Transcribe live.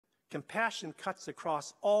Compassion cuts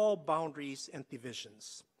across all boundaries and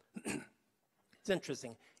divisions. It's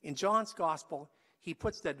interesting. In John's Gospel, he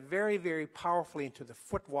puts that very, very powerfully into the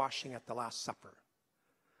foot washing at the Last Supper.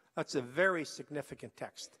 That's a very significant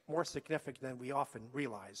text, more significant than we often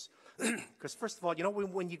realize. Because first of all, you know,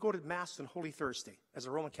 when you go to Mass on Holy Thursday as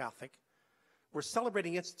a Roman Catholic, we're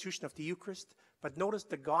celebrating the institution of the Eucharist, but notice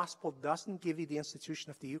the Gospel doesn't give you the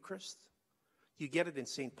institution of the Eucharist. You get it in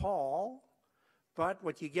St. Paul, but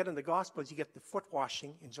what you get in the Gospel is you get the foot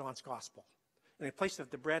washing in John's Gospel. And in place of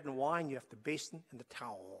the bread and wine, you have the basin and the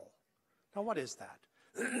towel. Now, what is that?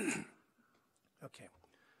 Okay,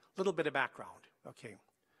 a little bit of background. Okay,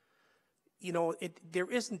 you know, there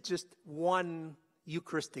isn't just one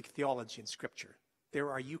Eucharistic theology in Scripture. There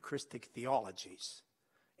are Eucharistic theologies.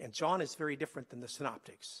 And John is very different than the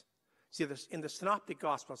Synoptics. See, in the Synoptic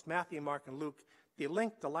Gospels, Matthew, Mark, and Luke, they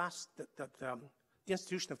link the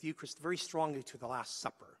institution of the Eucharist very strongly to the Last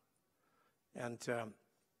Supper. And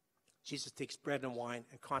Jesus takes bread and wine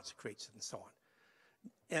and consecrates it and so on.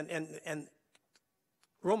 And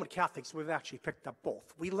Roman Catholics, we've actually picked up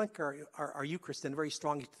both. We link our Eucharist in very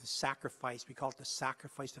strongly to the sacrifice. We call it the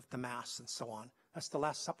sacrifice of the Mass and so on. That's the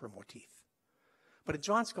Last Supper motif. But in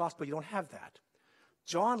John's Gospel, you don't have that.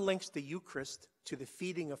 John links the Eucharist to the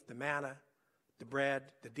feeding of the manna, the bread,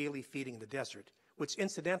 the daily feeding in the desert, which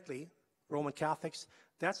incidentally, Roman Catholics,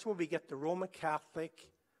 that's where we get the Roman Catholic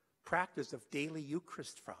practice of daily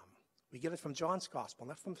Eucharist from. We get it from John's Gospel,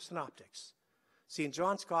 not from the Synoptics. See, in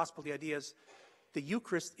John's Gospel, the idea is the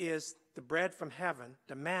Eucharist is the bread from heaven,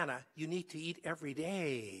 the manna you need to eat every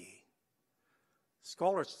day.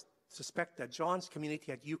 Scholars suspect that John's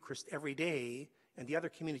community had Eucharist every day, and the other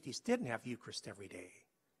communities didn't have Eucharist every day,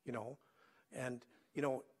 you know. And, you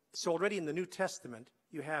know, so already in the New Testament,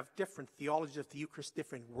 you have different theologies of the Eucharist,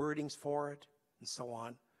 different wordings for it, and so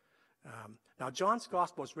on. Now, John's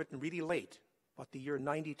Gospel was written really late, about the year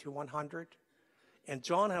 90 to 100, and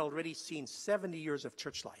John had already seen 70 years of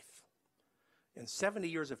church life. And 70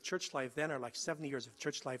 years of church life then are like 70 years of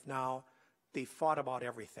church life now. They fought about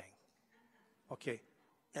everything, okay?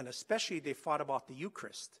 And especially they fought about the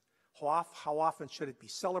Eucharist. How often should it be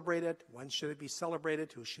celebrated? When should it be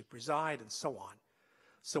celebrated? Who should preside? And so on.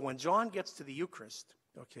 So when John gets to the Eucharist,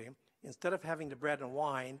 okay, instead of having the bread and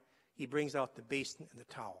wine, he brings out the basin and the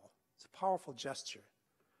towel. It's a powerful gesture.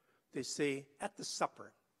 They say, at the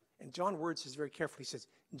supper, and John words this very carefully. He says,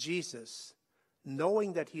 Jesus,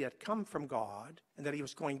 knowing that he had come from God and that he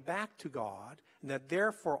was going back to God and that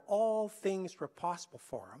therefore all things were possible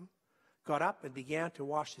for him, got up and began to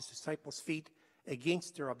wash his disciples' feet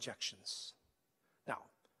against their objections. Now,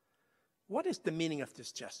 what is the meaning of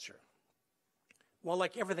this gesture? Well,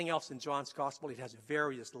 like everything else in John's Gospel, it has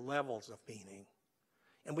various levels of meaning.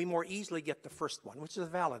 And we more easily get the first one, which is a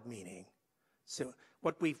valid meaning. So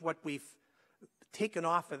what we've taken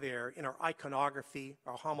off of there in our iconography,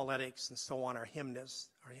 our homiletics, and so on, our hymns,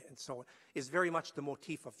 and so on, is very much the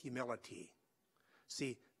motif of humility.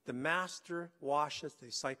 See, the master washes the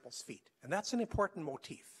disciples' feet. And that's an important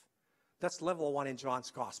motif. That's level one in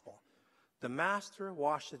John's Gospel. The master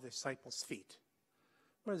washes the disciples' feet.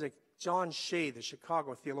 What is it? John Shea, the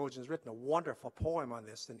Chicago theologian, has written a wonderful poem on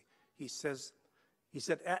this. And he said,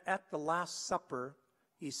 at the Last Supper,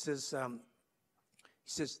 he says,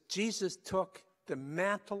 Jesus took the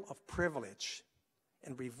mantle of privilege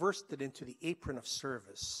and reversed it into the apron of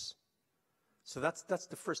service. So that's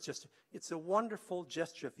the first gesture. It's a wonderful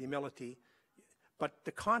gesture of humility, but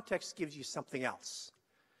the context gives you something else.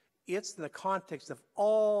 It's in the context of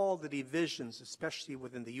all the divisions, especially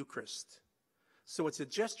within the Eucharist. So it's a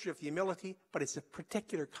gesture of humility, but it's a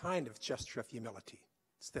particular kind of gesture of humility.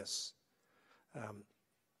 It's this.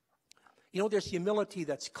 You know, there's humility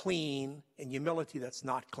that's clean and humility that's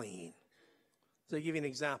not clean. So I'll give you an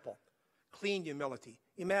example. Clean humility.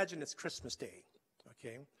 Imagine it's Christmas Day,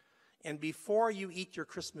 okay? And before you eat your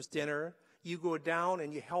Christmas dinner, you go down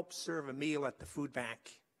and you help serve a meal at the food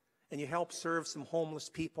bank. And you help serve some homeless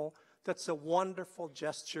people. That's a wonderful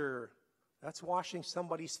gesture. That's washing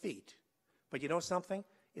somebody's feet. But you know something?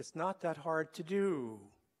 It's not that hard to do.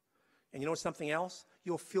 And you know something else?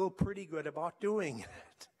 You'll feel pretty good about doing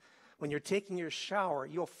it. When you're taking your shower,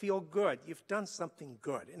 you'll feel good. You've done something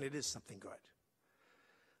good, and it is something good.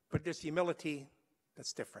 But there's humility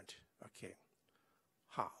that's different. Okay.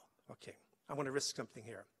 How? Okay. I want to risk something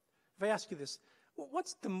here. If I ask you this,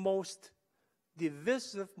 what's the most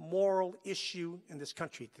divisive moral issue in this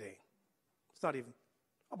country today? It's not even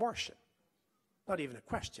abortion. Not even a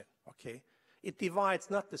question, okay? It divides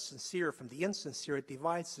not the sincere from the insincere. It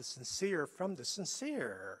divides the sincere from the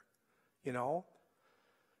sincere, you know?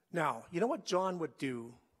 Now, you know what John would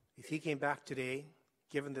do if he came back today?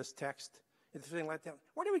 given this text, and something like that,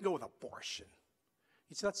 where do we go with abortion?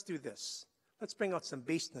 He said, let's do this. Let's bring out some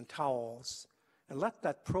basin and towels and let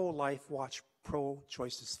that pro-life wash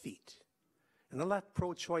pro-choice's feet. And then let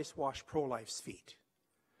pro-choice wash pro-life's feet.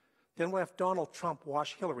 Then we'll have Donald Trump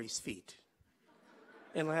wash Hillary's feet.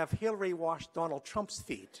 And we'll have Hillary wash Donald Trump's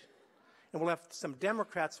feet. And we'll have some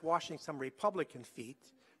Democrats washing some Republican feet.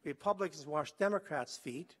 Republicans wash Democrats'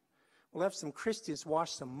 feet. We'll have some Christians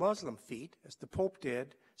wash some Muslim feet, as the Pope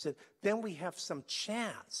did. Said, then we have some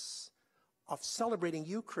chance of celebrating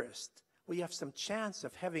Eucharist. We have some chance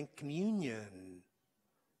of having communion,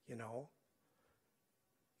 you know.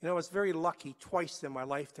 You know, I was very lucky twice in my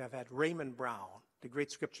life to have had Raymond Brown, the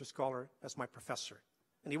great scripture scholar, as my professor.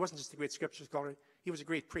 And he wasn't just a great scripture scholar, he was a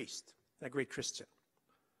great priest and a great Christian.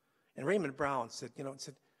 And Raymond Brown said, you know,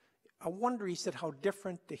 I wonder, he said, how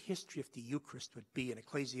different the history of the Eucharist would be in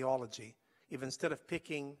ecclesiology if instead of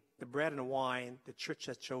picking the bread and wine, the church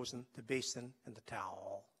had chosen the basin and the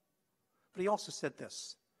towel. But he also said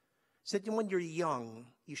this. He said, when you're young,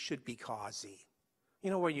 you should be causy. You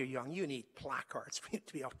know, when you're young, you need placards for you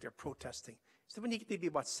to be out there protesting. He said, when you get to be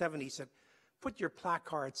about 70, he said, put your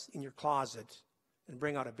placards in your closet and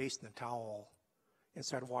bring out a basin and towel and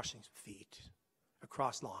start washing feet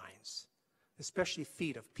across lines, especially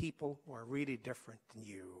feet of people who are really different than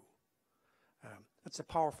you. That's a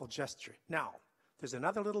powerful gesture. Now, there's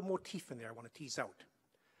another little motif in there I want to tease out.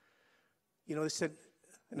 You know, they said,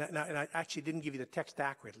 and I actually didn't give you the text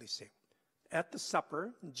accurately, see. At the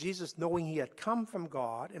supper, Jesus, knowing he had come from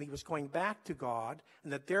God and he was going back to God,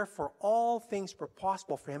 and that therefore all things were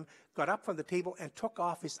possible for him, got up from the table and took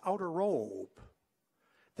off his outer robe.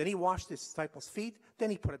 Then he washed his disciples' feet,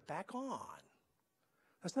 then he put it back on.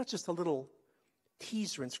 That's not just a little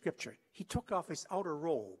teaser in Scripture. He took off his outer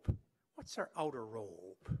robe. What's our outer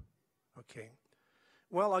robe? Okay.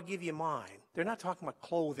 Well, I'll give you mine. They're not talking about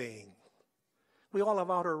clothing. We all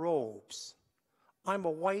have outer robes. I'm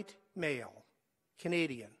a white male,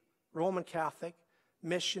 Canadian, Roman Catholic,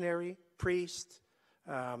 missionary, priest,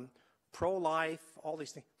 pro-life, all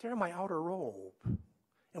these things. They're my outer robe.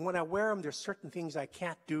 And when I wear them, there's certain things I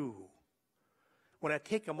can't do. When I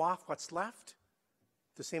take them off, what's left?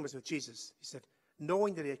 The same as with Jesus. He said,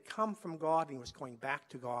 knowing that he had come from God and he was going back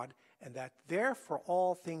to God, and that therefore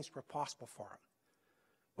all things were possible for him.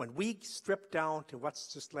 When we strip down to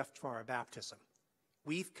what's just left from our baptism,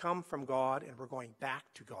 we've come from God and we're going back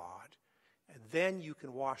to God, and then you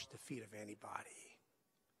can wash the feet of anybody.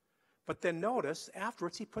 But then notice,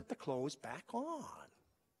 afterwards, he put the clothes back on.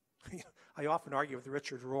 I often argue with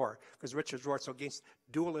Richard Rohr, because Richard Rohr is against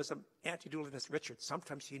dualism, anti-dualism. Richard,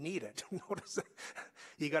 sometimes you need it. Notice,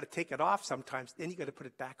 you got to take it off sometimes, then you got to put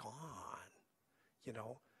it back on, you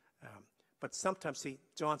know. But sometimes, see,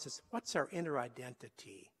 John says, what's our inner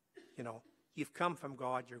identity? You know, you've come from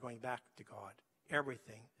God, you're going back to God.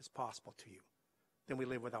 Everything is possible to you. Then we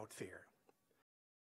live without fear.